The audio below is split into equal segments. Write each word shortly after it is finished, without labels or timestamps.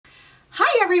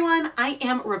everyone, I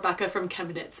am Rebecca from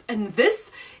ChemKnits, and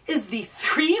this is the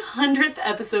 300th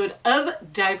episode of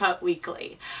Dyepot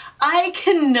Weekly. I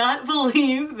cannot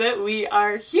believe that we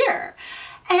are here.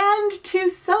 And to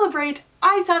celebrate,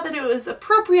 I thought that it was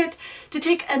appropriate to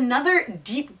take another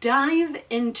deep dive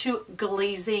into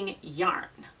glazing yarn.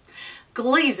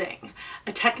 Glazing,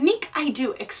 a technique I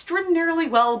do extraordinarily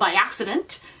well by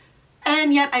accident,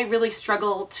 and yet I really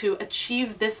struggle to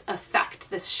achieve this effect,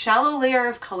 this shallow layer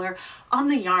of color on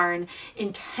the yarn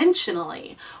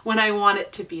intentionally when I want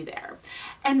it to be there.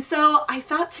 And so I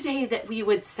thought today that we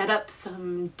would set up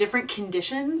some different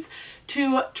conditions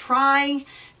to try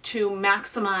to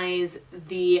maximize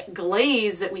the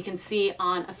glaze that we can see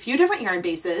on a few different yarn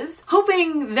bases,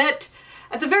 hoping that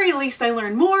at the very least I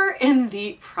learn more in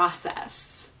the process.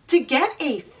 To get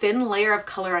a thin layer of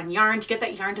color on yarn, to get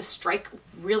that yarn to strike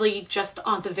really just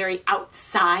on the very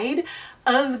outside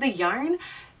of the yarn,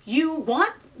 you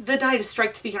want the dye to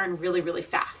strike to the yarn really, really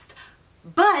fast.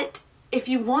 But if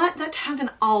you want that to happen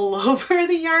all over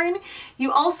the yarn,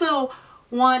 you also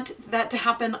want that to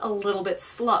happen a little bit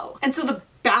slow. And so the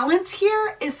balance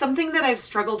here is something that I've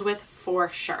struggled with for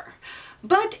sure.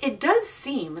 But it does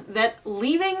seem that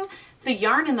leaving the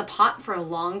yarn in the pot for a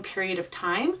long period of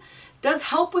time does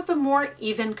help with a more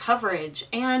even coverage,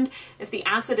 and if the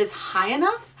acid is high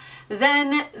enough,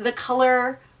 then the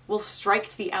color will strike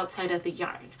to the outside of the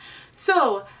yarn.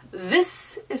 So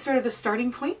this is sort of the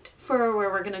starting point for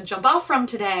where we're going to jump off from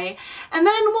today, and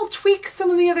then we'll tweak some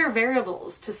of the other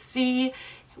variables to see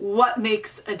what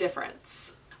makes a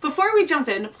difference. Before we jump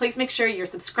in, please make sure you're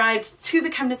subscribed to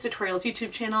the ChemKnits Tutorials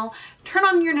YouTube channel, turn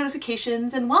on your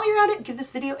notifications, and while you're at it, give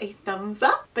this video a thumbs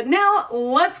up. But now,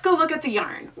 let's go look at the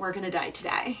yarn we're gonna dye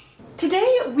today.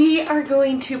 Today, we are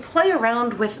going to play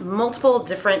around with multiple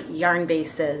different yarn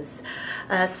bases.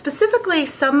 Specifically,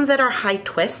 some that are high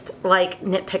twist, like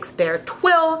Knit Picks Bare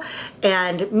Twill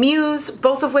and Muse,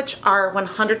 both of which are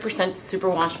 100%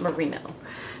 superwash merino.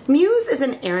 Muse is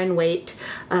an Aran weight,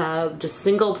 just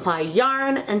single ply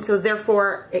yarn, and so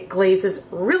therefore it glazes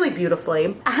really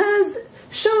beautifully, as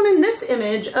shown in this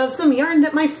image of some yarn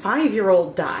that my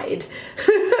 5-year-old dyed.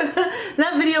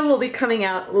 That video will be coming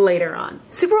out later on.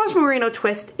 Superwash Merino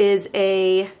Twist is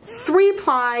a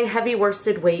 3-ply heavy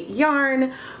worsted weight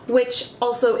yarn, which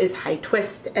also is high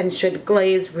twist and should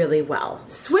glaze really well.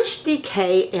 Swish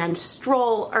DK and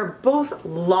Stroll are both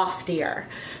loftier,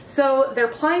 so their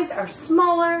plies are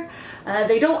smaller,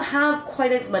 they don't have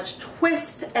quite as much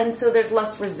twist, and so there's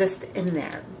less resist in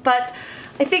there. But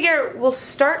I figure we'll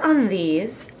start on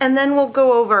these, and then we'll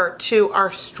go over to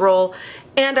our Stroll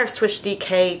and our Swish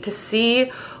DK to see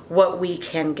what we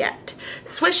can get.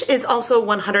 Swish is also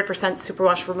 100%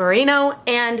 superwash merino,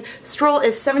 and Stroll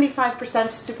is 75%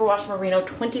 superwash merino,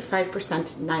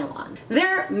 25% nylon.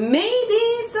 There may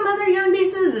be some other yarn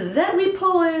bases that we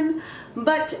pull in,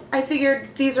 but I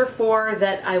figured these are 4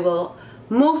 that I will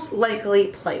most likely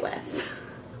play with.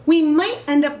 We might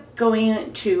end up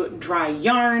going to dry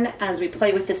yarn as we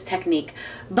play with this technique,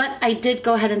 but I did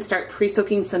go ahead and start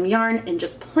pre-soaking some yarn in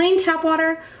just plain tap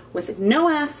water with no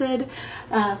acid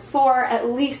for at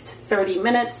least 30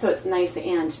 minutes so it's nice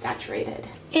and saturated.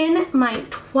 In my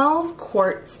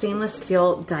 12-quart stainless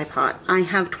steel dye pot, I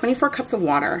have 24 cups of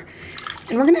water,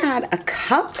 and we're gonna add a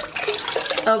cup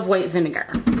of white vinegar.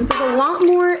 This is a lot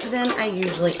more than I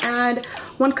usually add.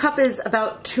 1 cup is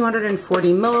about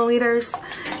 240 milliliters,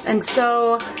 and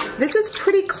so this is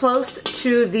pretty close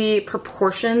to the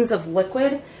proportions of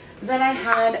liquid that I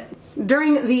had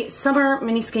during the summer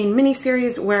mini skein mini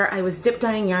series, where I was dip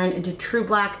dyeing yarn into True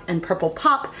Black and Purple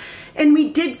Pop, and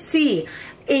we did see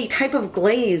a type of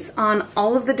glaze on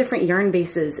all of the different yarn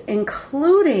bases,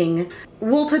 including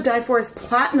Wool to Dye For's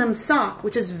Platinum Sock,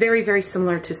 which is very, very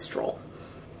similar to Stroll.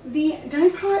 The dye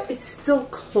pot is still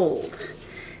cold,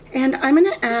 and I'm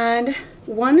going to add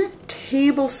 1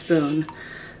 tablespoon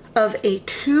of a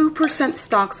 2%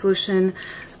 stock solution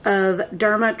of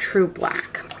Dharma True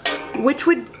Black, which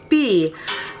would be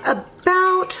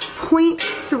about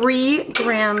 0.3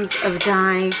 grams of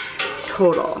dye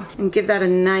total, and give that a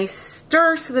nice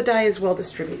stir so the dye is well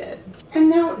distributed.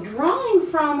 And now, drawing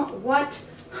from what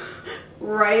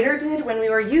Ryder did when we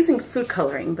were using food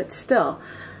coloring, but still,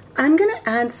 I'm going to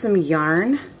add some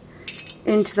yarn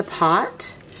into the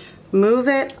pot, move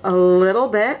it a little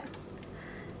bit,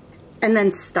 and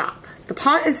then stop. The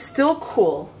pot is still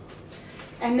cool,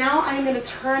 and now I'm going to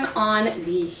turn on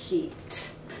the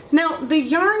heat. Now, the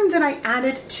yarn that I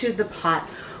added to the pot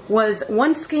was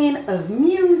 1 skein of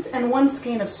Muse and 1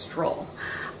 skein of Stroll.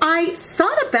 I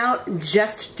thought about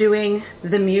just doing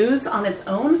the Muse on its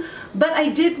own, but I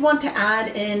did want to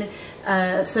add in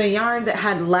some yarn that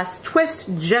had less twist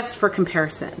just for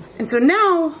comparison. And so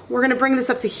now we're gonna bring this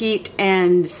up to heat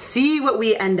and see what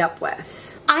we end up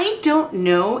with. I don't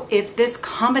know if this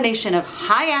combination of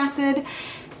high acid,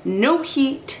 no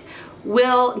heat,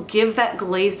 will give that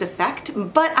glazed effect,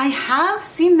 but I have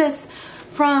seen this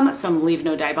from some leave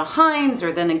no dye behinds,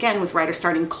 or then again with Writer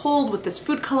Starting Cold with this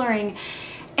food coloring,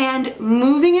 and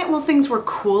moving it while things were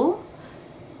cool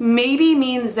maybe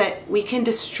means that we can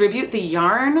distribute the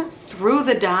yarn through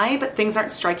the dye, but things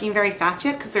aren't striking very fast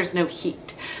yet because there's no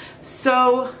heat.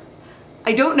 So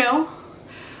I don't know.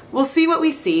 We'll see what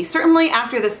we see. Certainly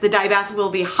after this, the dye bath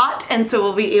will be hot, and so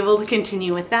we'll be able to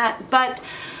continue with that. But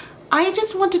I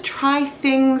just want to try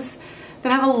things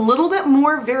that have a little bit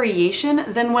more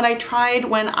variation than what I tried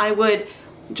when I would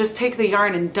just take the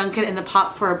yarn and dunk it in the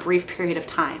pot for a brief period of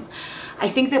time. I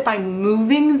think that by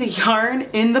moving the yarn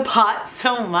in the pot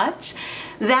so much,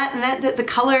 that meant that the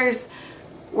colors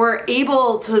were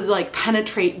able to like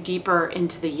penetrate deeper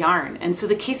into the yarn. And so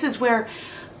the cases where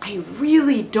I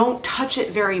really don't touch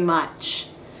it very much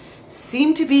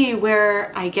seem to be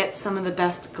where I get some of the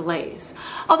best glaze.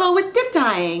 Although with dip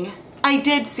dyeing, I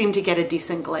did seem to get a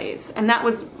decent glaze, and that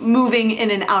was moving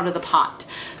in and out of the pot.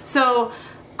 So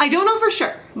I don't know for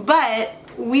sure, but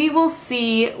we will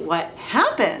see what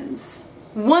happens.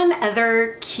 One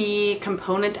other key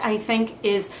component, I think,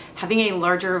 is having a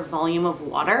larger volume of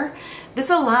water. This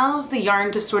allows the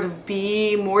yarn to sort of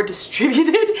be more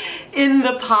distributed in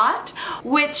the pot,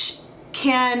 which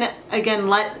can, again,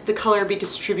 let the color be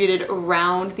distributed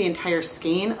around the entire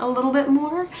skein a little bit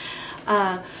more.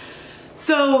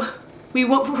 So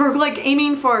we're like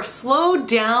aiming for slow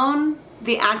down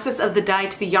the access of the dye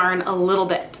to the yarn a little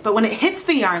bit, but when it hits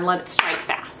the yarn, let it strike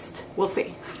fast. We'll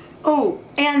see. Oh,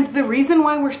 and the reason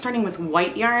why we're starting with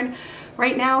white yarn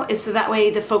right now is so that way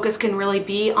the focus can really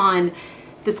be on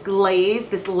this glaze,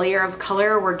 this layer of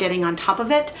color we're getting on top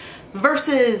of it,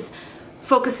 versus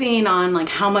focusing on like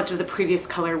how much of the previous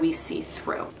color we see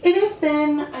through. It has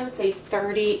been, I would say,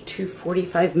 30 to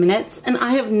 45 minutes, and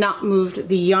I have not moved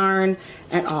the yarn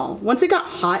at all. Once it got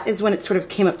hot is when it sort of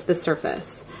came up to the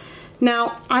surface.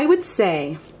 Now, I would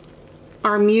say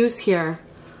our muse here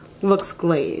looks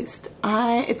glazed.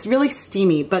 It's really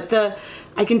steamy, but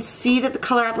I can see that the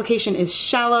color application is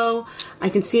shallow. I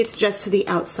can see it's just to the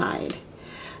outside.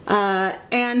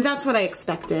 And that's what I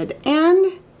expected.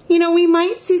 And, you know, we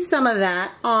might see some of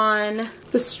that on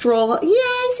the stroll. Yeah,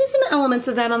 I see some elements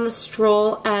of that on the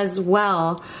stroll as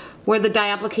well, where the dye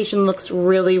application looks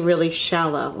really, really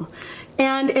shallow.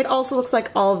 And it also looks like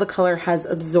all the color has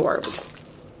absorbed.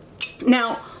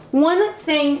 Now, one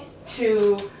thing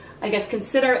to, I guess,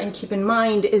 consider and keep in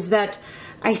mind is that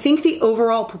I think the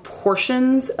overall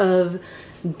proportions of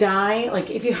dye, like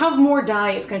if you have more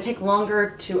dye, it's going to take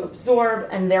longer to absorb,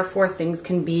 and therefore things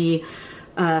can be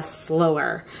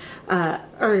slower.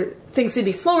 Or things can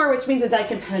be slower, which means the dye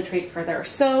can penetrate further.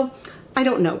 So I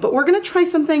don't know, but we're going to try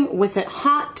something with it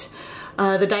hot.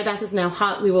 The dye bath is now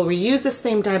hot. We will reuse the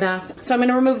same dye bath. So I'm going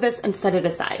to remove this and set it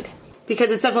aside,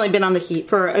 because it's definitely been on the heat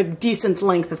for a decent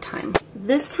length of time.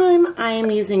 This time I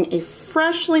am using a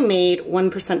freshly made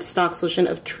 1% stock solution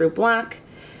of True Black,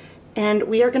 and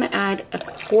we are going to add a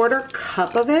 1/4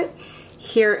 cup of it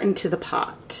here into the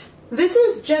pot. This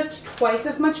is just twice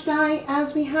as much dye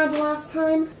as we had last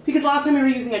time, because last time we were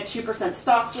using a 2%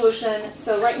 stock solution.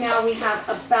 So right now we have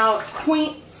about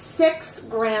 0.6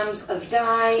 grams of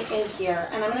dye in here,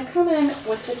 and I'm going to come in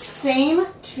with the same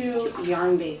 2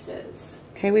 yarn bases.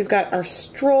 Okay, we've got our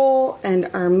stroll and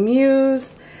our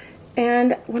muse,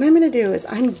 and what I'm going to do is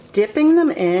I'm dipping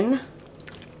them in,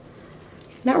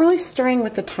 not really stirring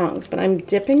with the tongs, but I'm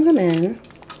dipping them in,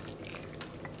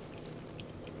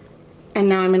 and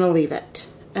now I'm going to leave it.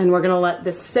 And we're going to let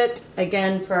this sit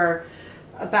again for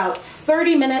about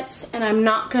 30 minutes, and I'm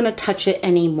not going to touch it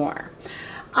anymore.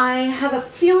 I have a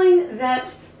feeling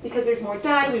that because there's more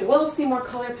dye, we will see more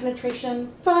color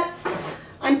penetration, but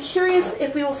I'm curious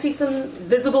if we will see some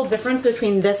visible difference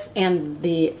between this and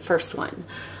the first one.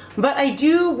 But I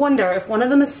do wonder if one of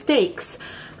the mistakes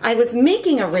I was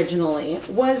making originally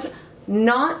was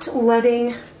not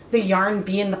letting the yarn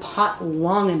be in the pot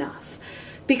long enough.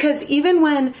 Because even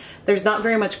when there's not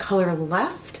very much color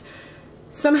left,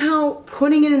 somehow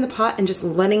putting it in the pot and just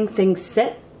letting things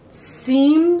sit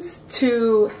seems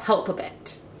to help a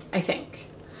bit, I think.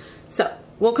 So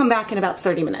we'll come back in about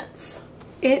 30 minutes.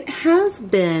 It has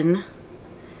been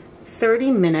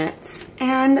 30 minutes,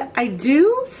 and I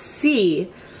do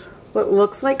see what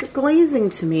looks like glazing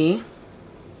to me,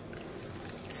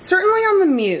 certainly on the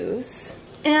muse,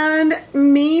 and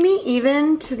maybe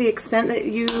even to the extent that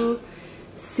you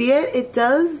see it? It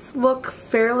does look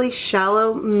fairly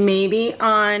shallow, maybe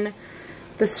on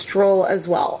the stroll as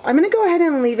well. I'm gonna go ahead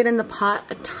and leave it in the pot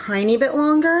a tiny bit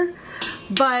longer,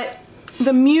 but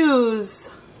the Muse,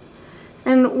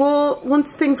 and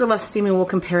once things are less steamy, we'll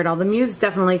compare it all. The Muse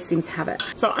definitely seems to have it.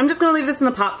 So I'm just gonna leave this in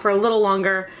the pot for a little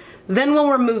longer, then we'll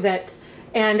remove it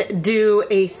and do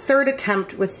a third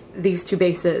attempt with these two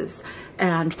bases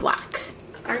and black.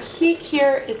 Our heat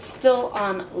here is still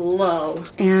on low,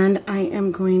 and I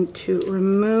am going to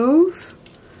remove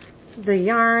the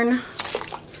yarn.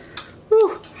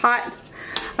 Ooh, hot.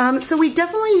 So we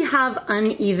definitely have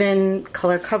uneven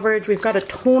color coverage. We've got a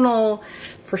tonal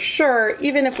for sure,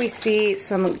 even if we see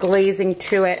some glazing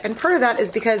to it. And part of that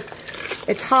is because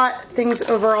it's hot, things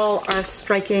overall are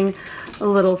striking a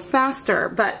little faster.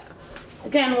 But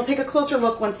again, we'll take a closer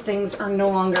look once things are no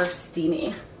longer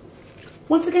steamy.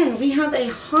 Once again, we have a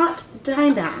hot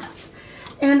dye bath,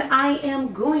 and I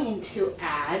am going to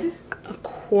add a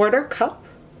 1/4 cup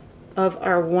of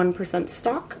our 1%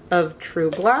 stock of True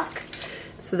Black.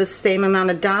 So the same amount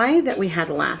of dye that we had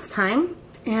last time.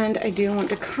 And I do want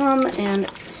to come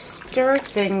and stir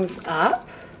things up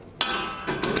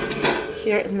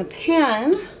here in the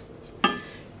pan.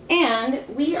 And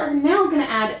we are now going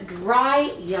to add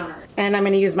dry yarn. And I'm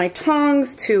going to use my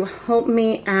tongs to help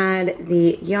me add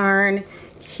the yarn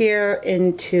here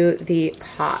into the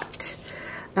pot.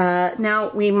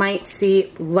 Now we might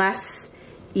see less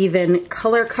even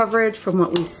color coverage from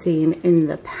what we've seen in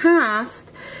the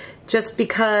past, just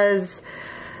because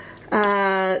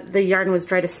the yarn was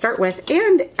dry to start with.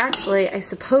 And actually, I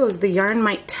suppose the yarn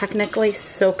might technically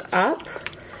soak up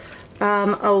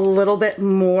a little bit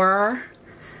more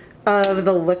of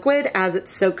the liquid as it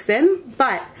soaks in.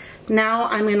 But now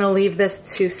I'm going to leave this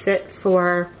to sit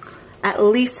for at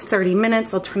least 30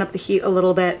 minutes. I'll turn up the heat a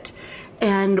little bit,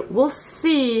 and we'll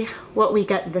see what we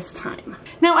get this time.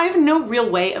 Now, I have no real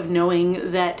way of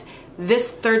knowing that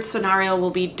this third scenario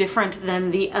will be different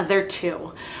than the other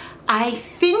two. I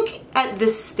think at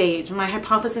this stage, my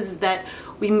hypothesis is that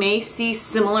we may see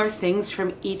similar things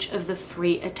from each of the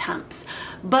 3 attempts.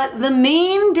 But the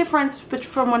main difference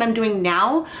from what I'm doing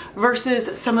now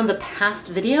versus some of the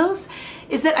past videos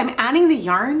is that I'm adding the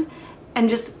yarn and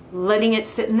just letting it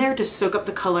sit in there to soak up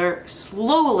the color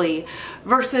slowly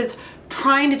versus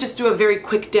trying to just do a very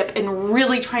quick dip and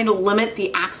really trying to limit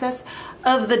the access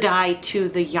of the dye to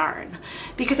the yarn.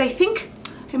 Because I think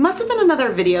it must have been another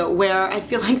video where I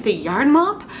feel like the yarn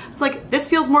mop, it's like, this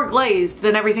feels more glazed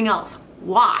than everything else.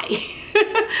 Why?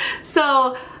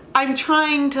 So I'm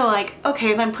trying to like,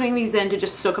 okay, if I'm putting these in to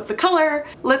just soak up the color,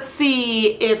 let's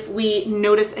see if we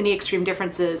notice any extreme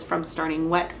differences from starting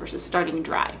wet versus starting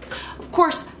dry. Of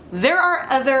course, there are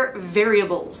other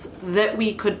variables that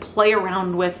we could play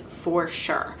around with for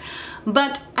sure.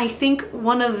 But I think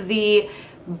one of the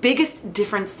biggest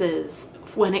differences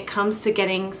when it comes to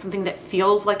getting something that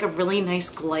feels like a really nice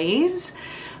glaze,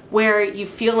 where you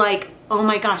feel like, oh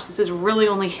my gosh, this is really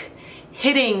only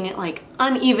hitting like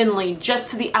unevenly just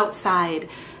to the outside,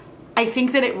 I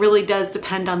think that it really does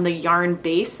depend on the yarn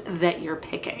base that you're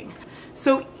picking.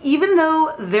 So even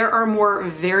though there are more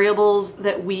variables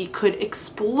that we could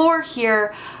explore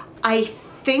here, I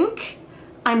think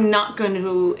I'm not going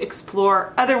to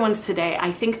explore other ones today.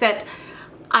 I think that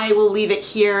I will leave it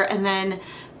here, and then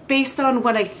based on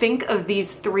what I think of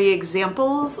these 3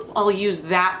 examples, I'll use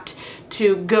that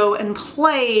to go and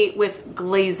play with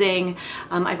glazing.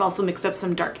 I've also mixed up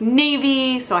some dark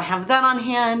navy, so I have that on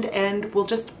hand, and we'll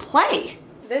just play.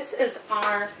 This is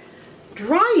our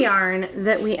dry yarn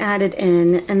that we added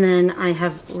in, and then I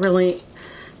have really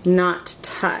not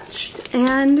touched.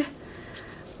 And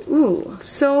ooh,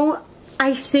 so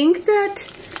I think that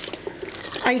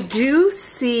I do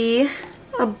see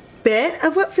a bit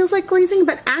of what feels like glazing,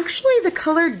 but actually the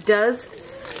color does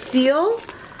feel,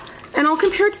 and I'll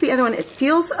compare it to the other one, it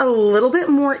feels a little bit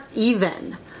more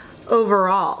even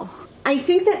overall. I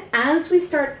think that as we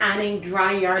start adding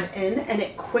dry yarn in and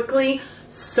it quickly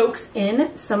soaks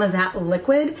in some of that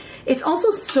liquid, it's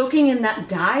also soaking in that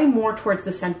dye more towards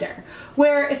the center.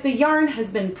 Where if the yarn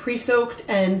has been pre-soaked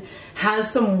and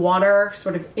has some water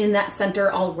sort of in that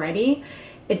center already,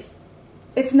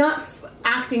 it's not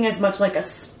acting as much like a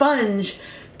sponge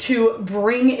to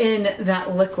bring in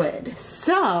that liquid.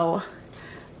 So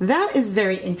that is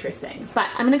very interesting. But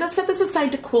I'm gonna go set this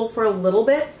aside to cool for a little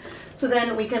bit, so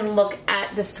then we can look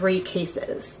at the 3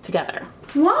 cases together.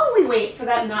 While we wait for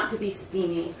that not to be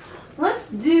steamy, let's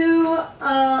do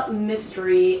a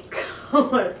mystery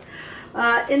color.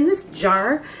 In this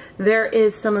jar, there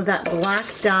is some of that black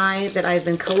dye that I've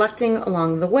been collecting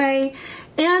along the way,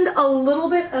 and a little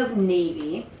bit of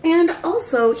navy. And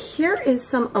also, here is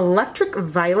some electric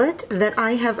violet that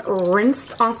I have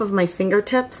rinsed off of my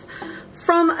fingertips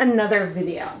from another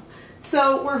video.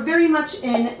 So we're very much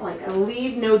in like a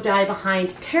leave no dye behind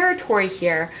territory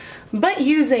here, but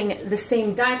using the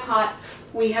same dye pot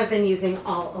we have been using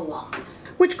all along.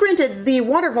 Which granted, the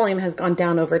water volume has gone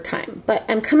down over time, but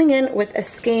I'm coming in with a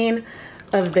skein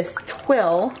of this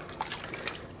twill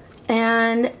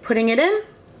and putting it in,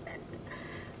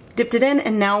 dipped it in,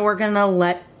 and now we're gonna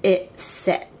let it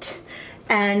sit.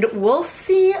 And we'll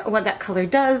see what that color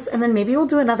does, and then maybe we'll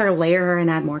do another layer and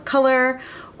add more color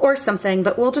or something,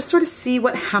 but we'll just sort of see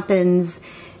what happens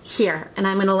here. And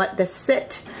I'm gonna let this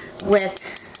sit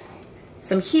with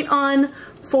some heat on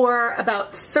for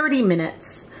about 30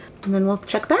 minutes. And then we'll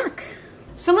check back.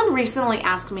 Someone recently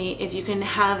asked me if you can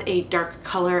have a dark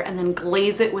color and then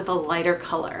glaze it with a lighter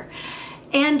color.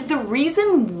 And the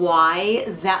reason why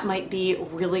that might be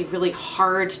really, really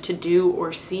hard to do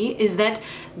or see is that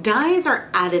dyes are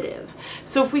additive.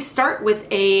 So if we start with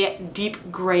a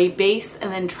deep gray base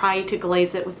and then try to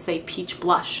glaze it with, say, peach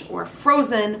blush or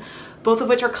frozen, both of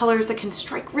which are colors that can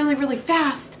strike really, really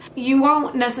fast, you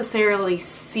won't necessarily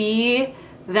see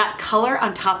that color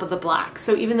on top of the black.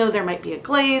 So even though there might be a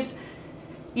glaze,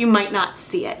 you might not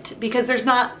see it because there's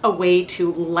not a way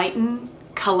to lighten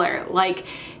color. Like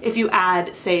if you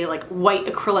add, say, like white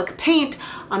acrylic paint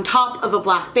on top of a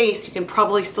black base, you can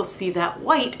probably still see that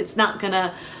white. It's not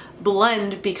gonna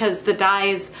blend because the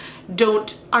dyes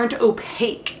aren't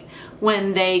opaque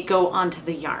when they go onto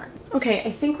the yarn. Okay, I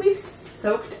think we've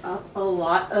soaked up a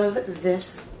lot of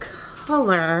this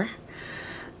color.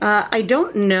 I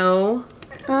don't know.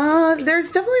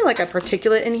 There's definitely like a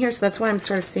particulate in here, so that's why I'm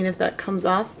sort of seeing if that comes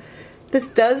off. This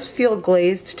does feel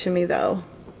glazed to me though.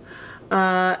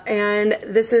 And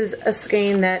this is a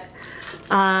skein that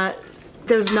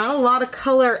there's not a lot of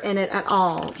color in it at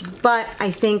all, but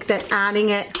I think that adding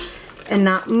it and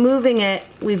not moving it,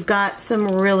 we've got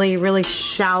some really, really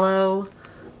shallow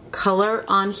color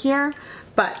on here.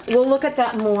 But we'll look at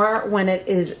that more when it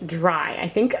is dry. I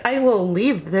think I will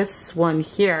leave this one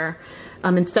here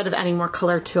instead of adding more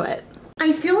color to it.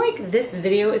 I feel like this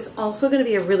video is also going to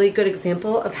be a really good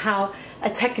example of how a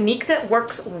technique that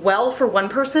works well for one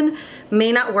person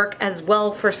may not work as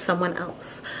well for someone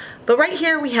else. But right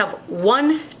here we have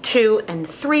 1, 2, and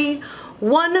 3.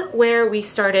 1 where we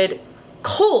started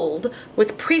cold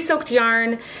with pre-soaked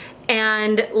yarn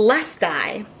and less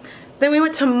dye. Then we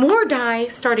went to more dye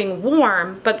starting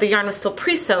warm, but the yarn was still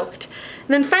pre-soaked. And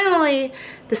then finally,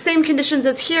 the same conditions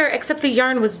as here, except the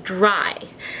yarn was dry.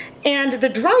 And the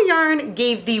dry yarn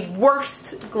gave the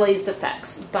worst glazed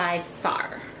effects by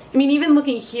far. I mean, even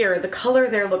looking here, the color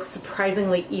there looks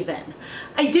surprisingly even.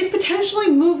 I did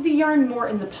potentially move the yarn more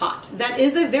in the pot. That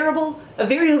is a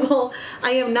variable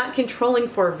I am not controlling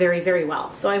for very, very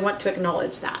well, so I want to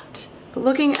acknowledge that. But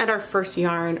looking at our first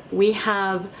yarn, we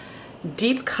have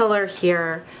deep color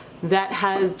here that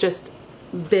has just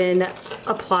been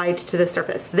applied to the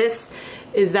surface. This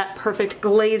is that perfect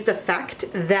glazed effect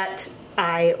that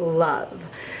I love.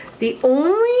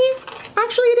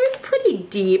 Actually it is pretty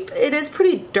deep. It is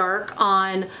pretty dark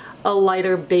on a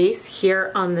lighter base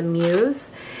here on the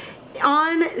Muse.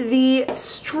 On the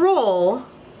Stroll,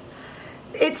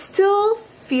 it still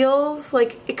feels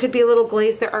like it could be a little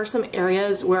glazed. There are some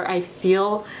areas where I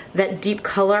feel that deep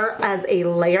color as a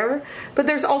layer, but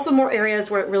there's also more areas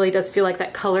where it really does feel like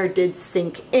that color did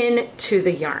sink into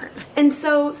the yarn. And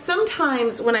so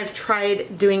sometimes when I've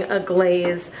tried doing a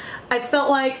glaze, I felt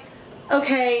like,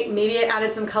 okay, maybe I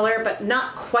added some color, but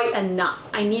not quite enough.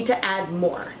 I need to add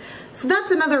more. So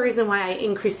that's another reason why I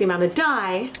increase the amount of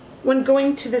dye when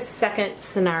going to the second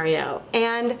scenario.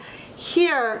 And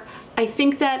here, I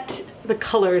think that the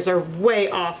colors are way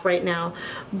off right now,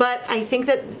 but I think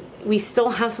that we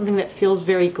still have something that feels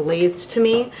very glazed to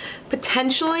me.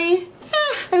 Potentially,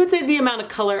 I would say the amount of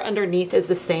color underneath is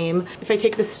the same. If I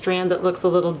take this strand that looks a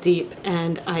little deep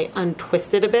and I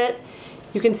untwist it a bit,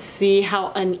 you can see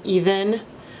how uneven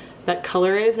that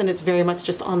color is, and it's very much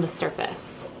just on the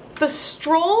surface. The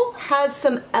Stroll has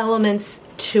some elements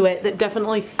to it that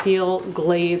definitely feel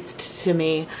glazed to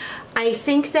me. I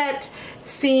think that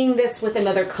seeing this with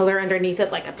another color underneath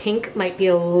it, like a pink, might be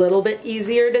a little bit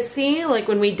easier to see, like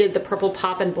when we did the purple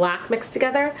pop and black mixed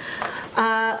together.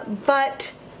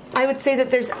 But I would say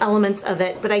that there's elements of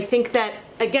it, but I think that,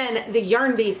 again, the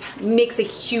yarn base makes a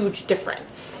huge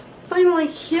difference. Finally,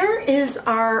 here is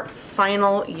our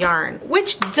final yarn,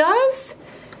 which does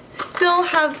still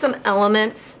have some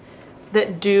elements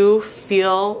that do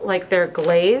feel like they're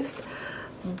glazed,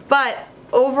 but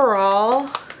overall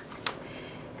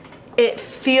it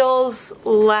feels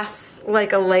less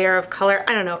like a layer of color.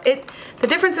 I don't know, the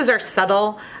differences are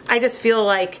subtle. I just feel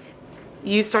like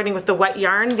you starting with the wet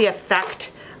yarn, the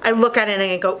effect, I look at it and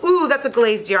I go, ooh, that's a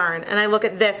glazed yarn. And I look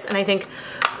at this and I think,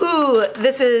 ooh,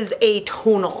 this is a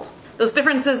tonal. Those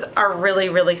differences are really,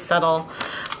 really subtle.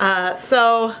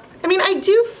 So, I mean, I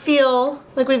do feel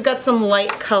like we've got some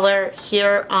light color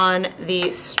here on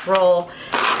the stroll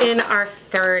in our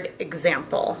third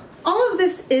example. All of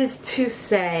this is to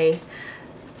say,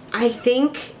 I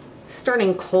think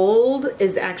starting cold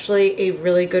is actually a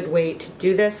really good way to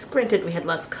do this. Granted, we had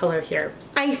less color here.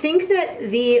 I think that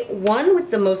the one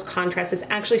with the most contrast is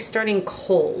actually starting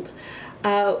cold.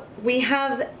 We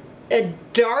have a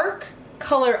dark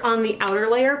color on the outer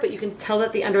layer, but you can tell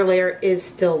that the under layer is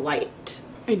still light.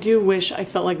 I do wish I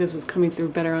felt like this was coming through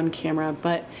better on camera,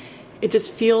 but it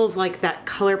just feels like that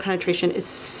color penetration is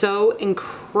so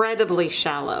incredibly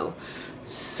shallow.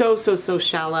 So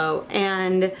shallow,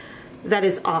 and that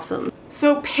is awesome.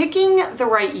 So picking the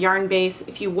right yarn base,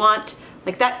 if you want,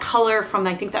 like that color from,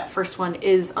 I think that first one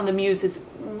is on the Muse, is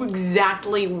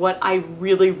exactly what I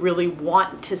really, really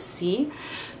want to see.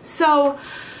 So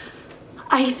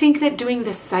I think that doing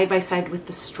this side by side with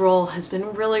the stroll has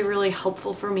been really, really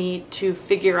helpful for me to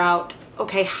figure out,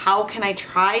 okay, how can I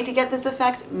try to get this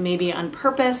effect, maybe on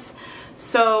purpose.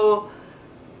 So,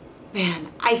 man,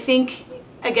 I think,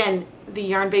 again, the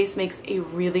yarn base makes a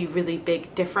really, really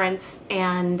big difference,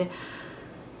 and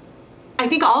I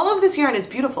think all of this yarn is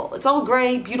beautiful. It's all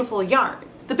gray, beautiful yarn.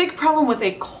 The big problem with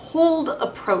a cold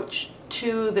approach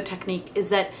to the technique is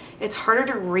that it's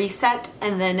harder to reset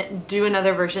and then do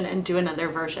another version and do another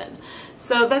version.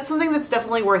 So that's something that's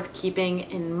definitely worth keeping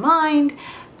in mind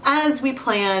as we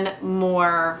plan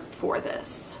more for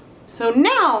this. So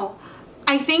now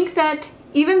I think that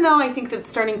even though I think that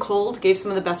starting cold gave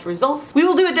some of the best results, we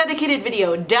will do a dedicated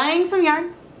video dyeing some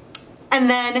yarn and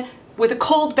then with a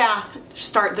cold bath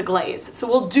start the glaze. So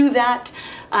we'll do that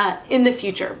in the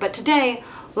future. But today,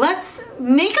 let's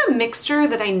make a mixture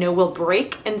that I know will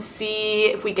break and see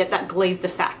if we get that glazed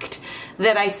effect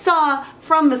that I saw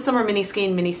from the Summer Mini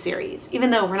Skein mini series,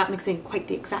 even though we're not mixing quite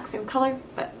the exact same color,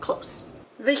 but close.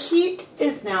 The heat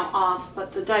is now off,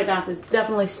 but the dye bath is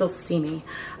definitely still steamy.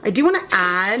 I do want to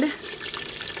add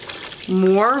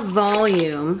more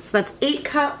volume, so that's 8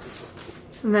 cups,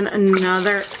 and then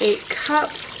another 8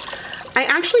 cups. I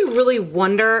actually really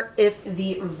wonder if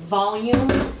the volume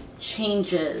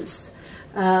changes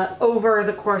over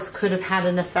the course could have had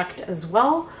an effect as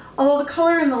well, although the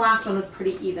color in the last one was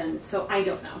pretty even, so I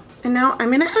don't know. And now I'm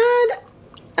gonna add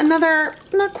another,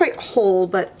 not quite whole,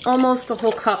 but almost a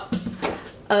whole cup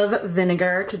of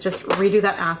vinegar to just redo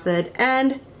that acid.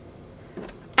 And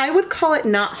I would call it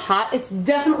not hot. It's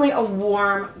definitely a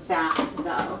warm bath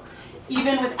though,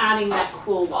 even with adding that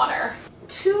cool water.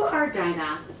 To our dye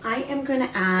bath, I am gonna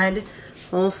add,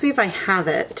 well, we'll see if I have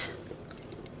it.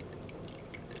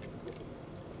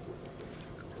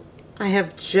 I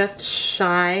have just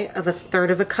shy of 1/3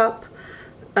 of a cup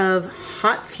of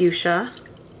hot fuchsia.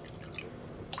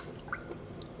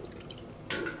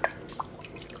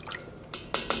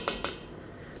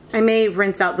 I may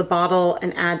rinse out the bottle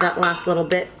and add that last little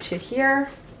bit to here.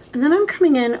 And then I'm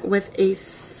coming in with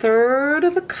 1/3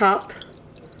 of a cup,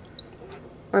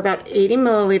 or about 80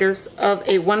 milliliters of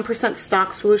a 1%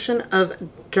 stock solution of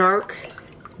dark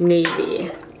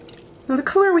navy. Now the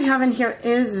color we have in here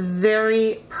is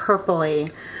very purpley,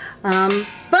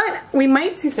 but we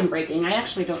might see some breaking. I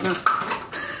actually don't know.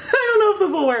 I don't know if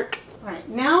this will work. All right,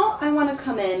 now I want to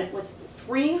come in with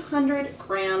 300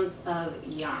 grams of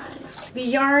yarn. The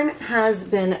yarn has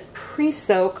been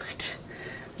pre-soaked.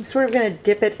 I'm sort of going to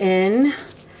dip it in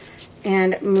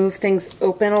and move things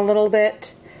open a little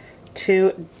bit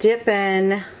to dip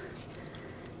in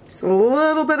just a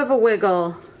little bit of a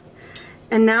wiggle.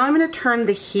 And now I'm going to turn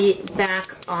the heat back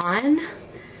on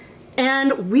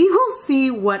and we will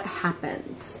see what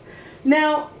happens.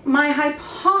 Now, my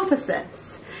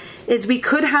hypothesis is we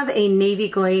could have a navy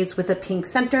glaze with a pink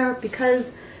center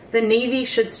because the navy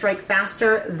should strike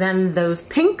faster than those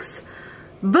pinks,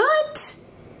 but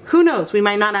who knows, we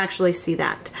might not actually see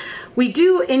that. We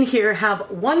do in here have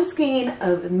 1 skein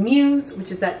of Muse,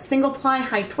 which is that single ply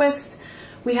high twist.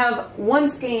 We have 1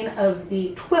 skein of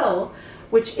the Twill,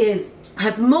 which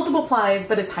has multiple plies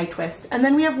but is high twist. And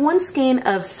then we have 1 skein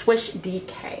of Swish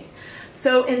DK.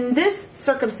 So in this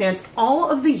circumstance, all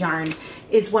of the yarn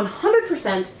is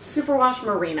 100% superwash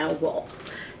merino wool.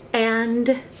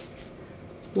 And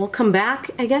we'll come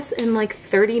back, I guess, in like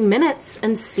 30 minutes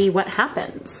and see what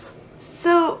happens.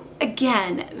 So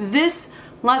again, this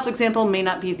last example may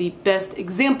not be the best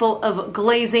example of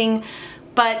glazing,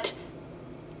 but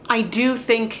I do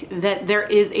think that there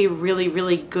is a really,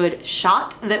 really good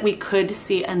shot that we could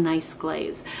see a nice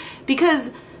glaze.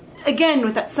 Because again,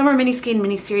 with that summer mini skein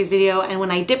mini-series video, and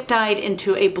when I dip dyed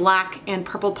into a black and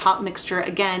purple pop mixture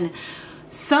again,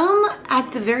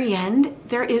 at the very end,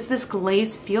 there is this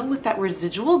glaze feel with that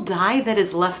residual dye that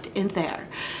is left in there.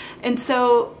 And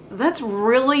so that's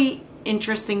really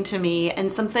interesting to me,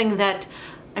 and something that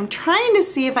I'm trying to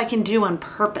see if I can do on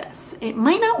purpose. It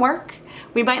might not work.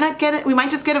 We might not get it. We might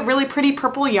just get a really pretty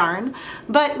purple yarn,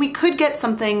 but we could get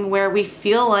something where we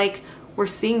feel like we're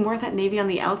seeing more of that navy on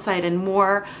the outside and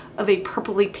more of a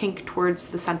purpley pink towards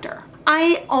the center.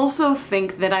 I also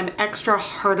think that I'm extra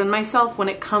hard on myself when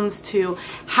it comes to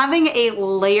having a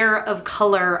layer of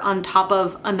color on top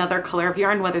of another color of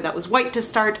yarn, whether that was white to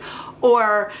start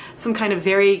or some kind of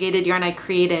variegated yarn I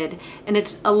created. And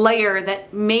it's a layer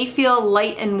that may feel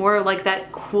light and more like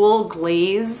that cool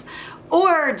glaze,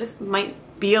 or just might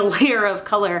be a layer of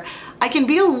color. I can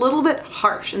be a little bit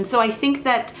harsh. And so I think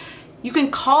that you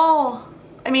can call,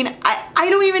 I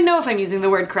don't even know if I'm using the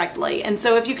word correctly. And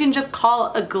so if you can just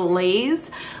call a glaze,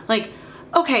 like,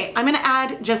 okay, I'm gonna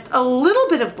add just a little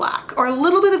bit of black or a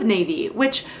little bit of navy,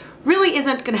 which really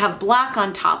isn't gonna have black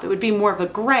on top. It would be more of a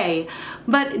gray,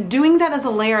 but doing that as a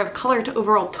layer of color to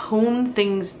overall tone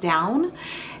things down.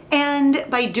 And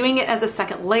by doing it as a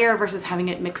second layer versus having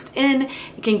it mixed in,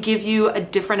 it can give you a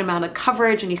different amount of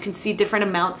coverage, and you can see different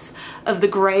amounts of the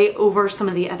gray over some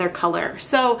of the other color.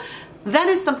 So that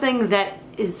is something that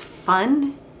is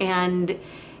fun and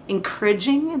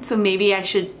encouraging. And so maybe I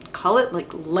should call it like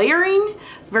layering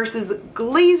versus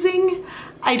glazing.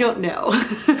 I don't know.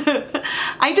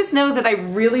 I just know that I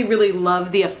really, really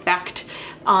love the effect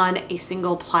on a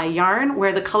single ply yarn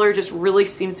where the color just really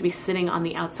seems to be sitting on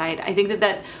the outside. I think that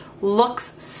that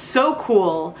looks so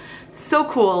cool, so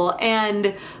cool.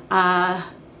 And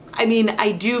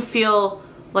I do feel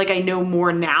like I know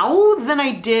more now than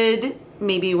I did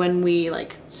maybe when we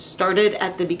started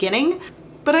at the beginning.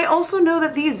 But I also know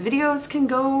that these videos can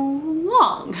go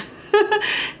long.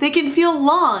 They can feel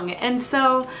long. And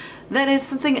so that is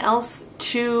something else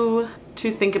to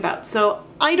think about. So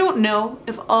I don't know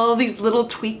if all these little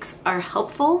tweaks are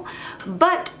helpful,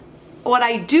 but what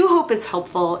I do hope is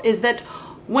helpful is that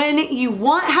when you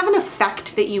have an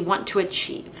effect that you want to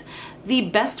achieve, the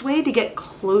best way to get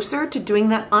closer to doing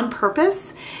that on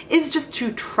purpose is just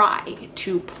to try,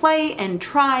 to play and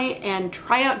try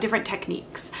out different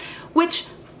techniques, which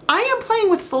I am playing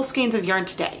with full skeins of yarn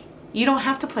today. You don't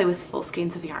have to play with full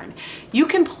skeins of yarn. You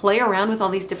can play around with all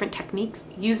these different techniques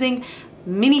using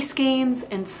mini skeins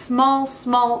and small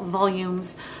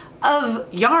volumes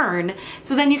of yarn,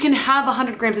 so then you can have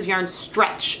 100 grams of yarn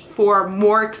stretch for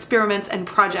more experiments and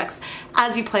projects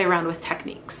as you play around with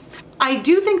techniques. I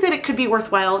do think that it could be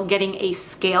worthwhile getting a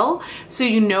scale so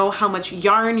you know how much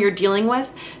yarn you're dealing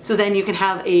with, so then you can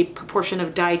have a proportion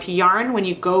of dye to yarn when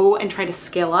you go and try to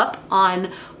scale up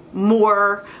on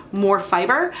more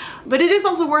fiber. But it is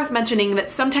also worth mentioning that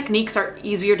some techniques are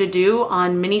easier to do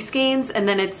on mini skeins, and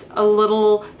then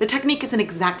the technique isn't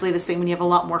exactly the same when you have a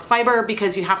lot more fiber,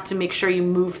 because you have to make sure you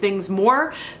move things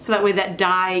more so that way that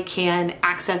dye can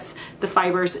access the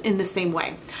fibers in the same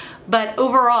way. But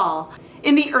overall,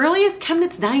 in the earliest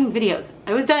ChemKnits dyeing videos,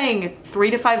 I was dyeing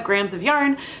 3 to 5 grams of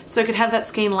yarn so I could have that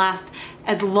skein last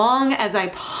as long as I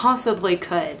possibly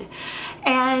could.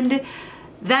 And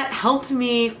that helped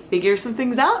me figure some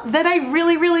things out that I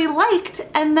really, really liked.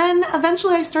 And then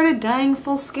eventually I started dyeing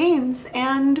full skeins,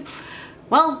 and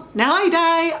well, now I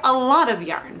dye a lot of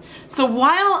yarn. So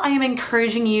while I am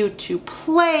encouraging you to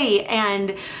play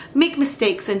and make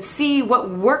mistakes and see what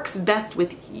works best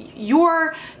with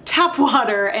your tap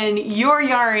water and your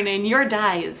yarn and your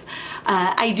dyes,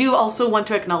 I do also want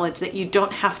to acknowledge that you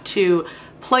don't have to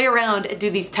play around and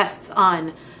do these tests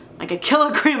on like 1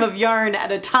 kilogram of yarn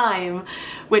at a time,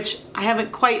 which I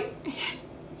haven't quite,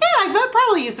 I've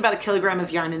probably used about 1 kilogram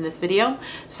of yarn in this video.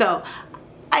 So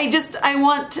I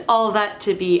want all of that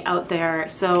to be out there,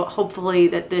 so hopefully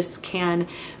that this can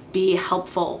be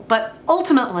helpful. But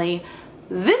ultimately,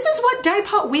 this is what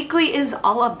Dyepot Weekly is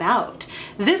all about.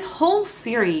 This whole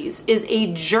series is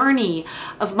a journey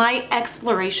of my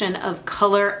exploration of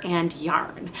color and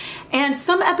yarn. And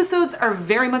some episodes are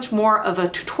very much more of a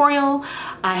tutorial.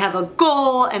 I have a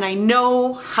goal and I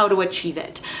know how to achieve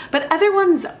it. But other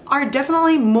ones are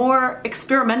definitely more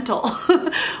experimental,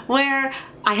 where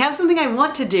I have something I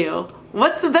want to do.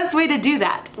 What's the best way to do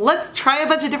that? Let's try a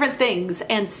bunch of different things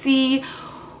and see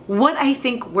what I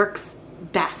think works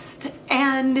best.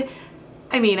 And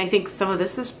I think some of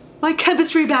this is my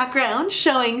chemistry background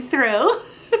showing through.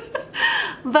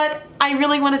 But I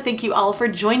really want to thank you all for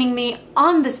joining me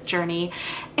on this journey.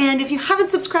 And if you haven't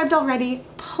subscribed already,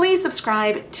 please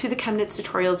subscribe to the ChemKnits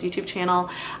Tutorials YouTube channel.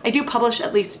 I do publish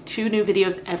at least 2 new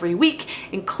videos every week,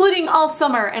 including all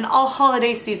summer and all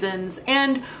holiday seasons,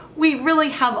 and we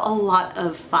really have a lot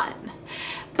of fun.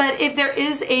 But if there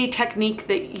is a technique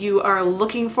that you are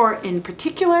looking for in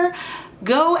particular,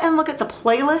 go and look at the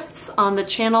playlists on the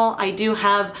channel. I do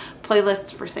have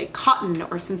playlists for, say, cotton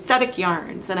or synthetic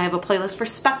yarns, and I have a playlist for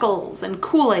speckles and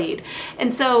Kool-Aid.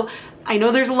 And so I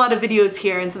know there's a lot of videos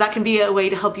here, and so that can be a way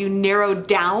to help you narrow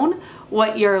down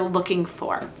what you're looking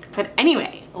for. But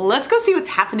anyway, let's go see what's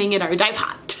happening in our dye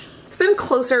pot. It's been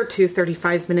closer to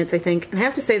 35 minutes, I think, and I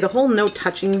have to say the whole no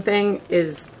touching thing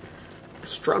is a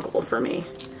struggle for me.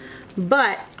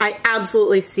 But I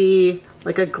absolutely see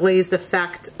like a glazed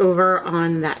effect over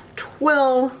on that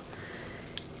twill.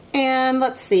 And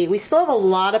let's see, we still have a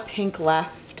lot of pink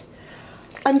left.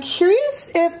 I'm curious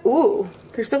if, ooh,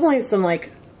 there's definitely some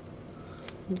like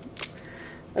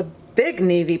a big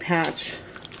navy patch.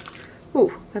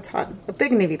 Ooh, that's hot. A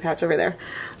big navy patch over there.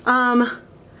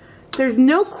 There's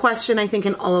no question, I think,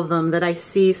 in all of them that I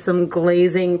see some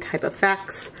glazing type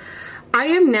effects. I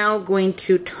am now going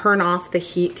to turn off the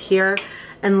heat here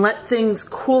and let things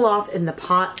cool off in the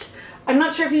pot. I'm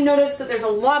not sure if you noticed, but there's a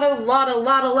lot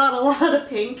of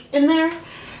pink in there.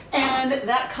 And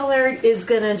that color is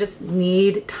gonna just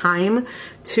need time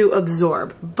to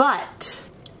absorb. But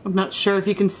I'm not sure if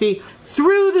you can see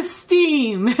through the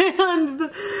steam and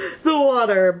the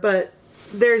water, but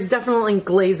there's definitely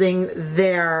glazing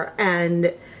there.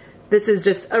 And this is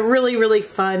just a really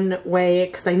fun way,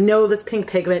 because I know this pink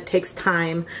pigment takes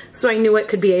time, so I knew it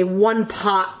could be a one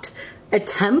pot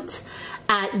attempt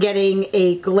at getting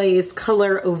a glazed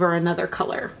color over another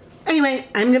color. Anyway,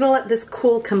 I'm gonna let this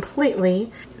cool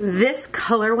completely. This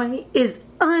colorway is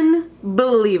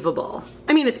unbelievable.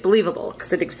 I mean, it's believable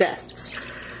because it exists,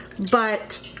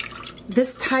 but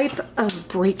this type of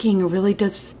breaking really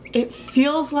does, it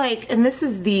feels like, and this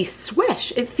is the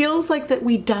swish, it feels like that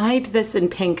we dyed this in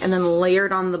pink and then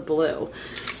layered on the blue.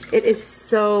 It is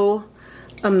so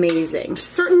amazing.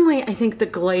 Certainly, I think the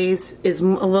glaze is a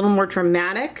little more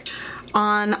dramatic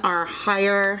on our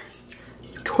higher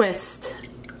twist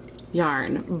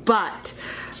yarn, but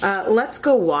let's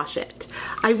go wash it.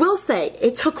 I will say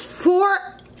it took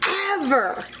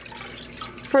forever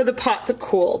for the pot to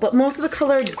cool, but most of the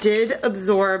color did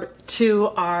absorb to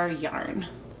our yarn.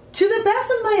 To the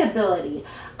best of my ability,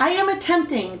 I am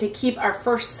attempting to keep our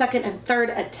first, second, and third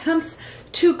attempts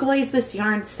to glaze this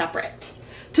yarn separate.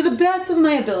 To the best of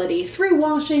my ability, through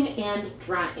washing and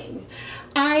drying.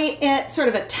 I sort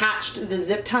of attached the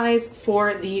zip ties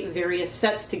for the various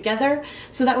sets together,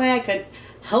 so that way I could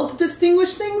help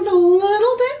distinguish things a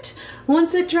little bit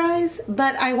once it dries,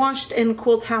 but I washed in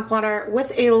cool tap water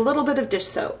with a little bit of dish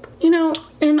soap. You know,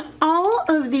 in all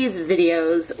of these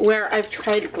videos where I've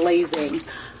tried glazing,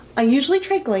 I usually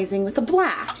try glazing with a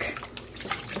black,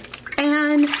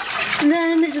 and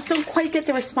then I just don't quite get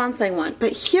the response I want.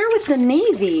 But here with the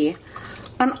navy,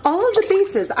 on all of the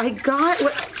bases, I got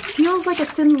what feels like a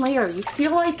thin layer. You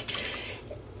feel like,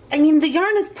 I mean, the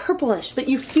yarn is purplish, but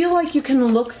you feel like you can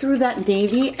look through that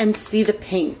navy and see the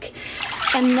pink.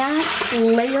 And that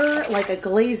layer, like a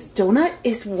glazed donut,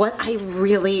 is what I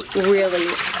really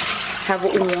have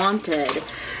wanted.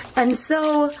 And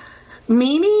so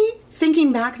maybe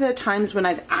thinking back to the times when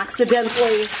I've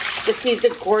accidentally received a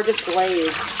gorgeous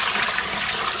glaze,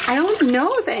 I don't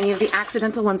know if any of the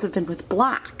accidental ones have been with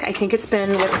black. I think it's been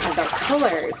with other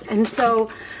colors. And so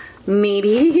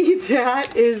maybe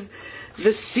that is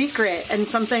the secret and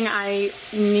something I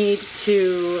need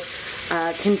to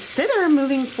consider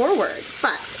moving forward.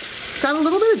 But got a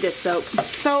little bit of dish soap,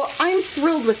 so I'm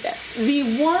thrilled with this. The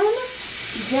one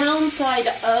downside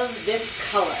of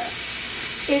this color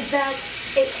is that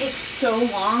it takes so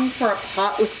long for a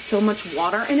pot with so much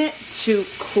water in it to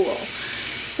cool.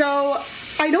 So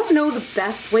I don't know the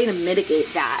best way to mitigate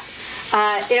that.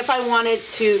 If I wanted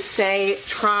to, say,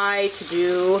 try to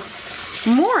do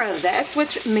more of this,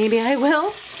 which maybe I will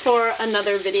for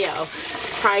another video,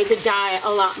 try to dye a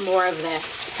lot more of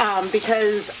this,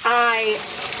 because I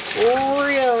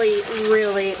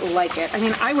really like it. I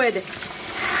mean, I would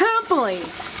happily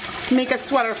make a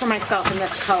sweater for myself in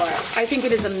this color. I think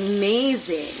it is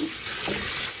amazing.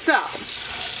 So,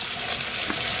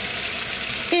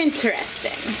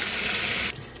 interesting.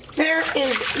 There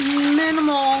is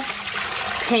minimal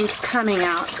pink coming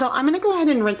out. So I'm gonna go ahead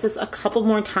and rinse this a couple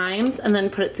more times and then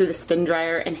put it through the spin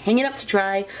dryer and hang it up to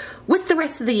dry with the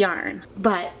rest of the yarn.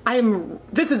 But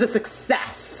this is a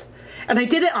success. And I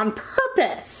did it on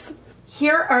purpose.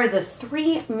 Here are the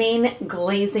 3 main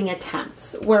glazing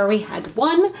attempts, where we had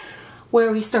one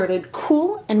where we started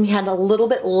cool and we had a little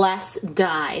bit less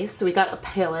dye, so we got a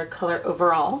paler color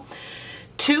overall.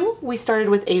 2, we started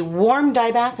with a warm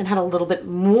dye bath and had a little bit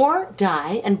more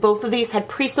dye, and both of these had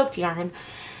pre-soaked yarn.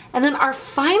 And then our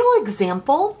final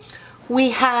example,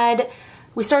 we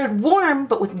started warm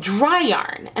but with dry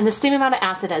yarn and the same amount of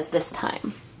acid as this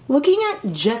time. Looking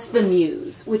at just the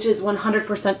Muse, which is 100%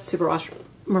 superwash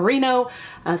merino,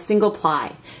 single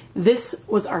ply. This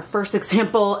was our first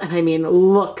example, and I mean,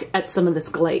 look at some of this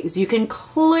glaze. You can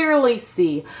clearly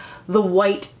see the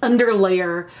white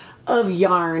underlayer of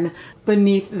yarn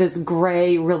beneath this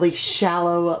gray, really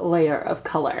shallow layer of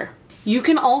color. You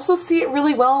can also see it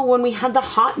really well when we had the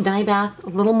hot dye bath, a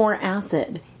little more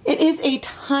acid. It is a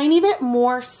tiny bit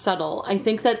more subtle. I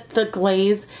think that the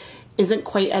glaze isn't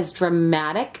quite as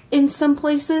dramatic in some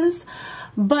places,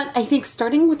 but I think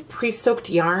starting with pre-soaked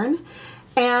yarn,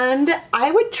 and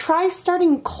I would try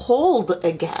starting cold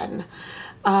again,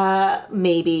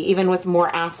 maybe even with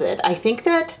more acid. I think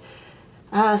that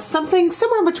something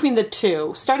somewhere between the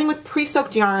two, starting with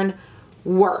pre-soaked yarn,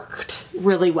 worked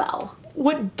really well.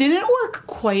 What didn't work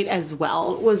quite as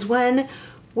well was when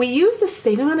we used the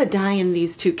same amount of dye in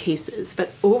these two cases,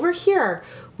 but over here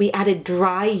we added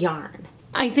dry yarn.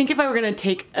 I think if I were going to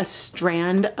take a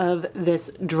strand of this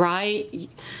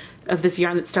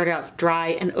yarn that started out dry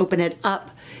and open it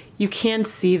up, you can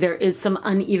see there is some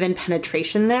uneven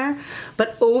penetration there,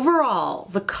 but overall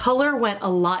the color went a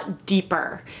lot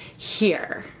deeper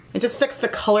here. I just fixed the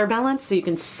color balance so you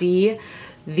can see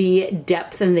the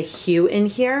depth and the hue in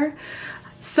here.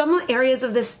 Some areas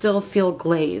of this still feel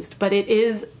glazed, but it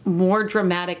is more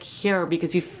dramatic here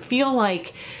because you feel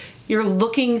like you're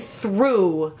looking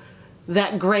through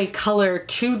that gray color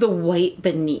to the white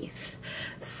beneath.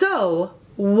 So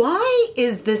why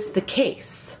is this the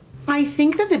case? I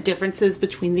think that the differences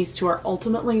between these two are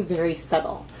ultimately very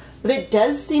subtle, but it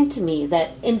does seem to me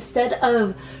that instead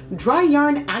of dry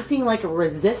yarn acting like a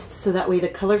resist so that way the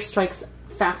color strikes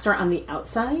faster on the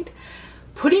outside,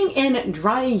 putting in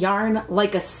dry yarn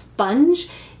like a sponge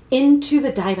into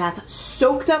the dye bath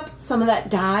soaked up some of that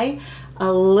dye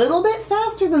a little bit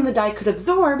faster than the dye could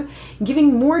absorb,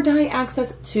 giving more dye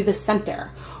access to the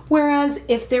center. Whereas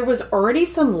if there was already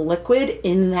some liquid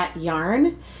in that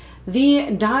yarn, the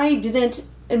dye didn't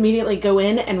immediately go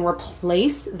in and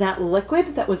replace that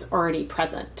liquid that was already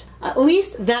present. At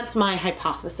least that's my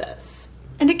hypothesis.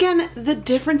 And again, the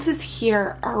differences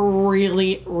here are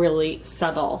really, really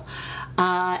subtle.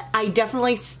 I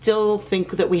definitely still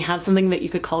think that we have something that you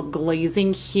could call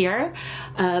glazing here,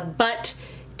 but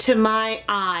to my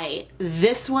eye,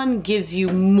 this one gives you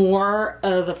more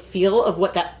of a feel of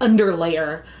what that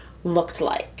underlayer looked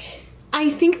like. I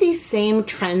think these same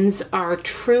trends are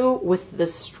true with the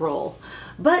stroll,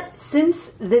 but since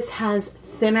this has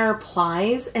thinner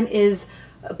plies and is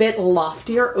a bit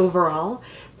loftier overall,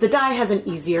 the dye has an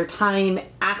easier time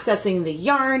accessing the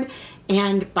yarn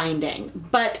and binding.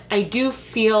 But I do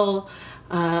feel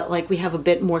like we have a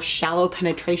bit more shallow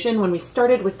penetration when we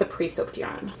started with the pre-soaked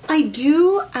yarn. I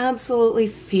do absolutely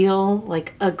feel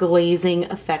like a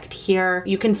glazing effect here.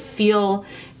 You can feel,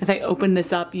 if I open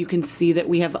this up, you can see that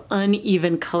we have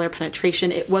uneven color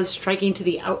penetration. It was striking to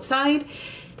the outside.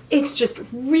 It's just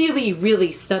really,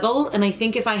 really subtle. And I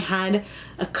think if I had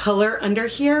a color under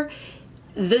here,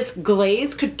 this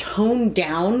glaze could tone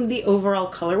down the overall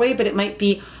colorway, but it might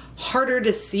be harder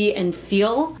to see and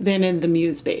feel than in the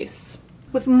Muse base.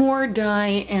 With more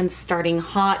dye and starting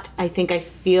hot, I think I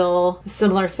feel a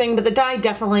similar thing, but the dye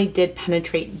definitely did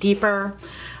penetrate deeper.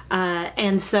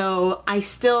 And so I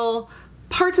still,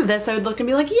 parts of this I would look and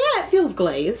be like, yeah, it feels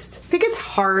glazed. I think it's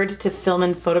hard to film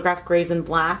and photograph grays and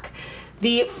black.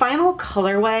 The final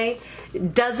colorway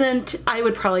doesn't, I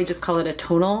would probably just call it a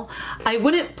tonal. I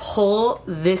wouldn't pull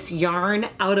this yarn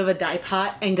out of a dye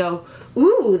pot and go,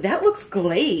 ooh, that looks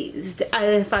glazed,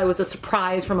 if I was a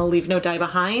surprise from a leave no dye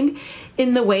behind,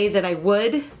 in the way that I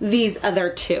would these other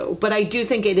two. But I do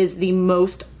think it is the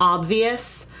most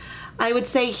obvious, I would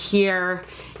say, here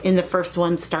in the first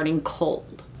one, starting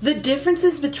cold. The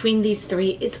differences between these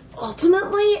three is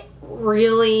ultimately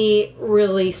really,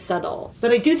 really subtle.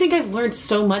 But I do think I've learned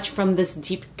so much from this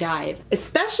deep dive,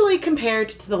 especially compared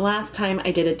to the last time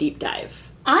I did a deep dive.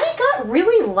 I got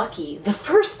really lucky the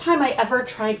first time I ever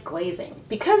tried glazing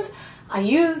because I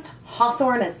used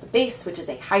Hawthorn as the base, which is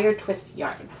a higher twist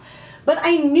yarn. But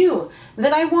I knew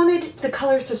that I wanted the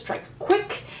colors to strike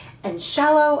quick and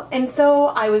shallow, and so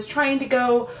I was trying to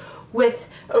go with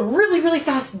a really, really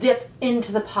fast dip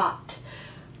into the pot.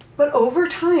 But over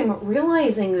time,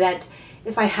 realizing that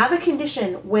if I have a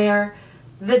condition where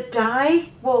the dye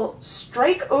will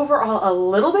strike overall a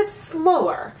little bit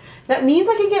slower. That means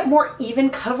I can get more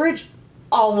even coverage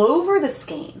all over the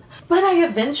skein. But I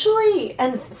eventually,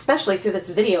 and especially through this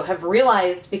video, have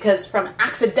realized, because from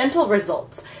accidental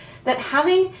results, that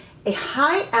having a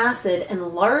high acid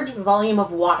and large volume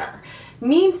of water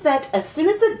means that as soon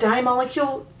as the dye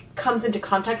molecule comes into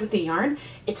contact with the yarn,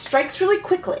 it strikes really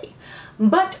quickly.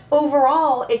 But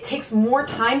overall, it takes more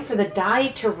time for the dye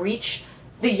to reach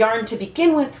the yarn to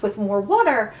begin with more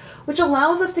water, which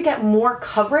allows us to get more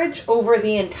coverage over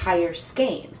the entire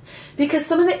skein. Because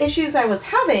some of the issues I was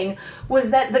having was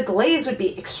that the glaze would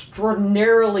be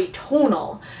extraordinarily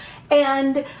tonal,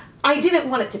 and I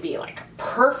didn't want it to be like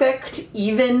perfect,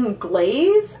 even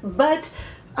glaze, but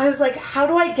I was like, how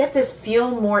do I get this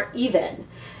feel more even?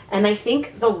 And I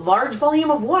think the large volume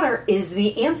of water is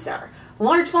the answer.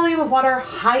 Large volume of water,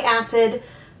 high acid,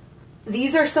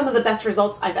 these are some of the best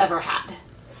results I've ever had.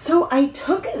 So I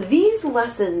took these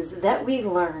lessons that we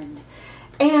learned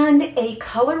and a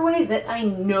colorway that I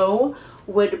know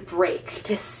would break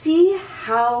to see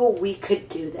how we could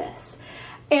do this.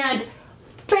 And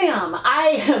bam!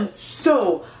 I am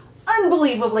so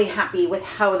unbelievably happy with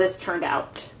how this turned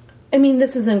out. I mean,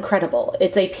 this is incredible.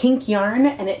 It's a pink yarn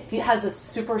and it has a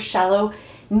super shallow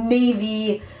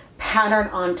navy pattern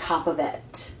on top of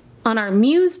it. On our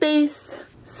Muse base,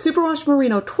 Superwash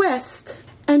Merino Twist,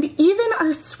 and even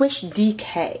our Swish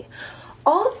DK.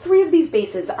 All three of these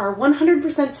bases are 100%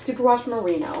 Superwash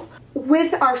Merino,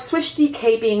 with our Swish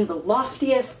DK being the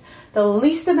loftiest, the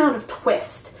least amount of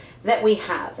twist that we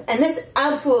have. And this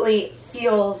absolutely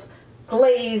feels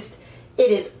glazed.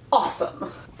 It is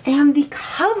awesome. And the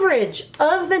coverage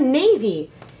of the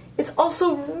navy is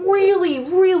also really,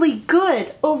 really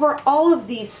good over all of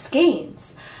these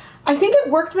skeins. I think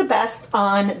it worked the best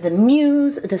on the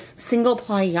Muse, this single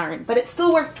ply yarn, but it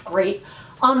still worked great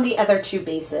on the other two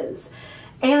bases.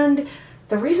 And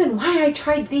the reason why I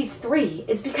tried these three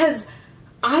is because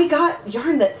I got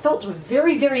yarn that felt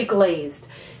very, very glazed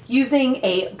using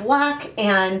a black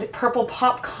and purple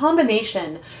pop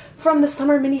combination from the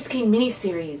Summer Mini Skein mini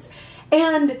series.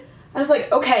 And I was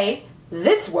like, okay,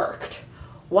 this worked.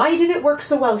 Why did it work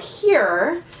so well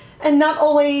here and not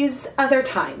always other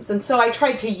times? And so I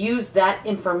tried to use that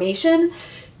information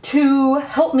to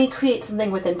help me create something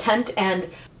with intent. And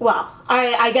well,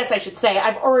 I guess I should say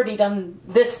I've already done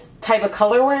this type of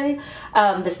colorway,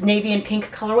 this navy and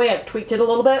pink colorway. I've tweaked it a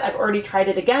little bit. I've already tried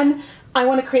it again. I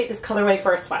want to create this colorway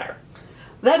for a sweater.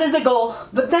 That is a goal,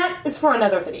 but that is for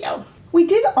another video. We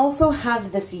did also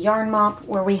have this yarn mop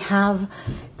where we have,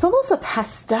 it's almost a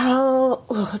pastel,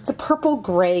 it's a purple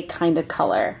gray kind of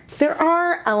color. There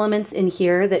are elements in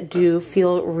here that do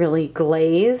feel really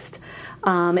glazed.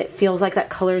 It feels like that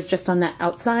color is just on the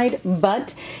outside,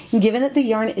 but given that the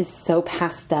yarn is so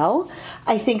pastel,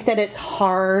 I think that it's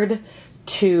hard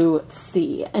to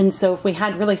see. And so if we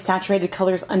had really saturated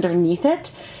colors underneath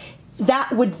it,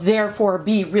 that would therefore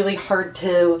be really hard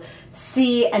to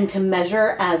see and to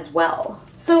measure as well.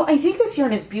 So I think this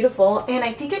yarn is beautiful, and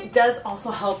I think it does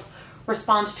also help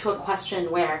respond to a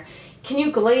question where, can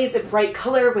you glaze a bright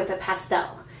color with a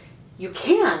pastel? You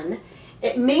can.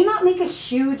 It may not make a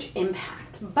huge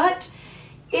impact, but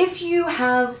if you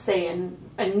have, say,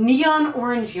 a neon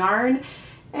orange yarn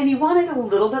and you want it a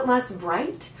little bit less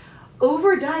bright,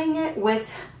 over dyeing it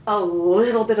with a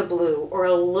little bit of blue or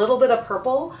a little bit of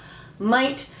purple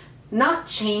might not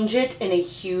change it in a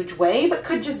huge way, but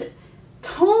could just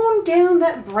tone down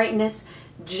that brightness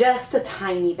just a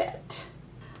tiny bit.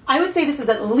 I would say this is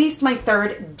at least my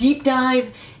third deep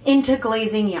dive into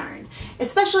glazing yarn,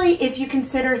 especially if you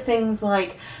consider things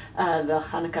like the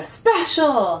Hanukkah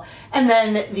special, and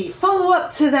then the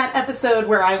follow-up to that episode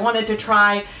where I wanted to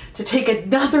try to take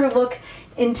another look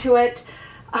into it.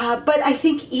 But I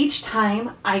think each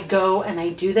time I go and I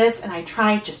do this and I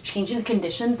try just changing the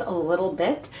conditions a little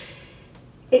bit,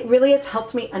 it really has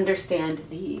helped me understand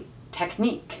the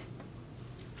technique.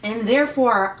 And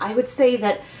therefore, I would say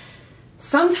that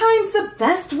sometimes the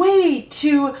best way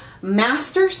to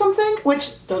master something,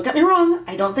 which don't get me wrong,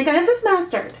 I don't think I have this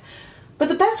mastered, but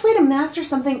the best way to master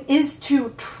something is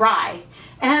to try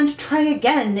and try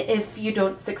again if you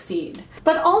don't succeed.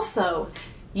 But also,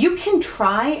 you can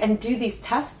try and do these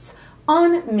tests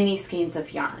on mini skeins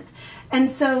of yarn. And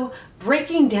so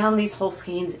breaking down these whole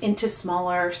skeins into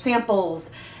smaller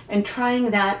samples and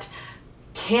trying that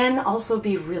can also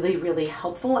be really, really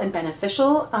helpful and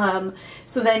beneficial.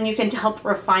 So then you can help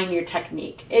refine your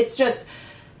technique. It's just,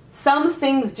 some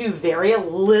things do vary a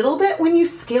little bit when you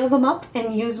scale them up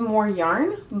and use more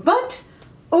yarn, but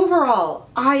overall,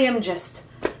 I am just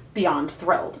beyond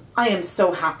thrilled. I am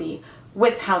so happy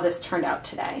with how this turned out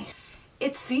today.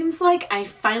 It seems like I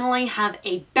finally have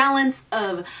a balance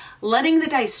of letting the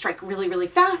dye strike really, really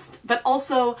fast, but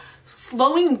also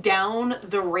slowing down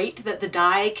the rate that the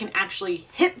dye can actually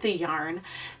hit the yarn.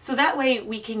 So that way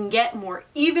we can get more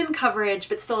even coverage,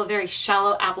 but still a very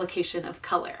shallow application of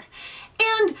color.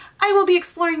 And I will be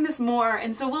exploring this more,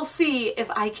 and so we'll see if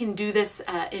I can do this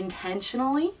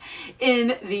intentionally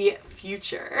in the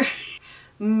future.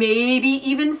 Maybe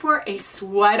even for a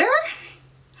sweater?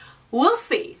 We'll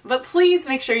see, but please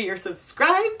make sure you're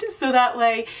subscribed so that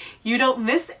way you don't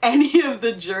miss any of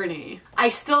the journey. I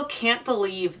still can't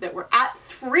believe that we're at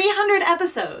 300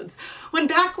 episodes.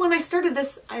 Back when I started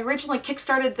this, I originally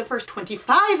kickstarted the first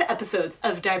 25 episodes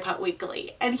of Dyepot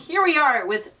Weekly, and here we are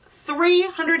with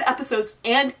 300 episodes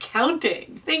and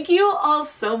counting. Thank you all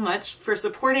so much for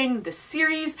supporting this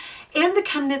series and the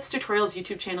ChemKnits Tutorials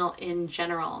YouTube channel in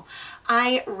general.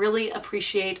 I really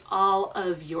appreciate all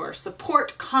of your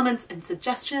support, comments, and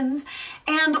suggestions,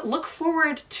 and look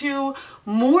forward to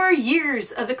more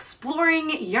years of exploring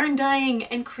yarn dyeing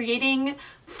and creating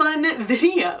fun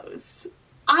videos.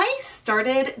 I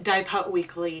started Dyepot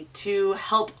Weekly to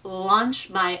help launch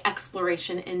my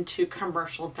exploration into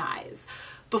commercial dyes.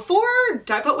 Before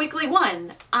Dyepot Weekly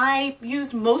 1, I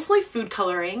used mostly food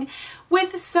coloring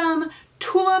with some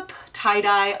tulip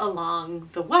tie-dye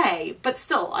along the way, but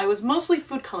still, I was mostly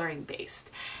food coloring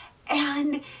based.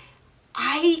 And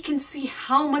I can see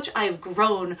how much I've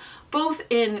grown, both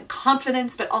in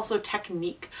confidence but also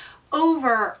technique,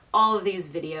 over all of these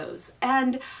videos.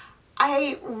 And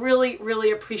I really,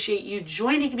 really appreciate you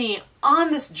joining me on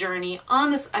this journey,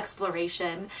 on this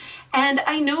exploration. And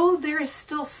I know there is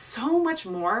still so much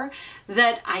more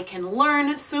that I can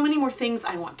learn, so many more things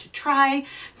I want to try,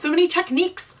 so many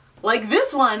techniques like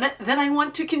this one that I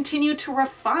want to continue to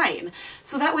refine.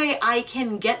 So that way I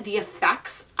can get the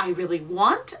effects I really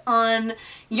want on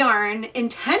yarn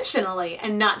intentionally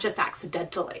and not just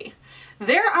accidentally.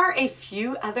 There are a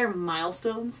few other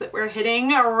milestones that we're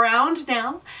hitting around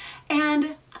now,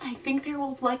 and I think there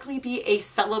will likely be a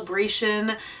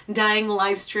celebration dyeing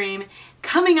live stream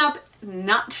coming up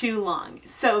not too long.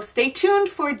 So stay tuned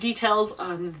for details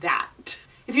on that.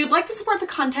 If you'd like to support the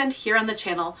content here on the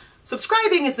channel,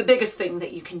 subscribing is the biggest thing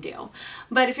that you can do.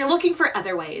 But if you're looking for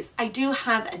other ways, I do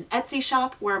have an Etsy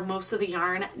shop where most of the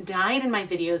yarn dyed in my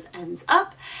videos ends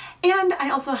up. And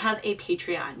I also have a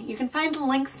Patreon. You can find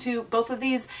links to both of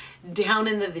these down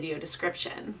in the video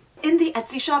description. In the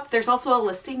Etsy shop, there's also a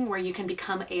listing where you can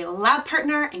become a lab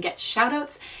partner and get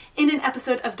shoutouts in an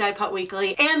episode of Dyepot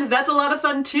Weekly. And that's a lot of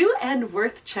fun too and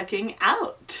worth checking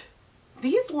out.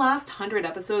 These last 100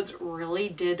 episodes really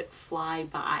did fly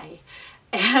by.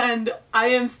 And I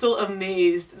am still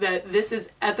amazed that this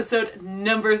is episode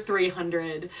number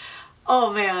 300.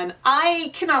 Oh man,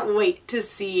 I cannot wait to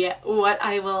see what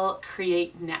I will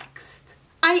create next.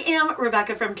 I am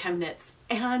Rebecca from ChemKnits,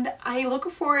 and I look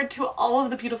forward to all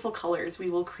of the beautiful colors we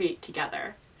will create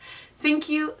together. Thank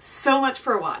you so much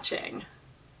for watching.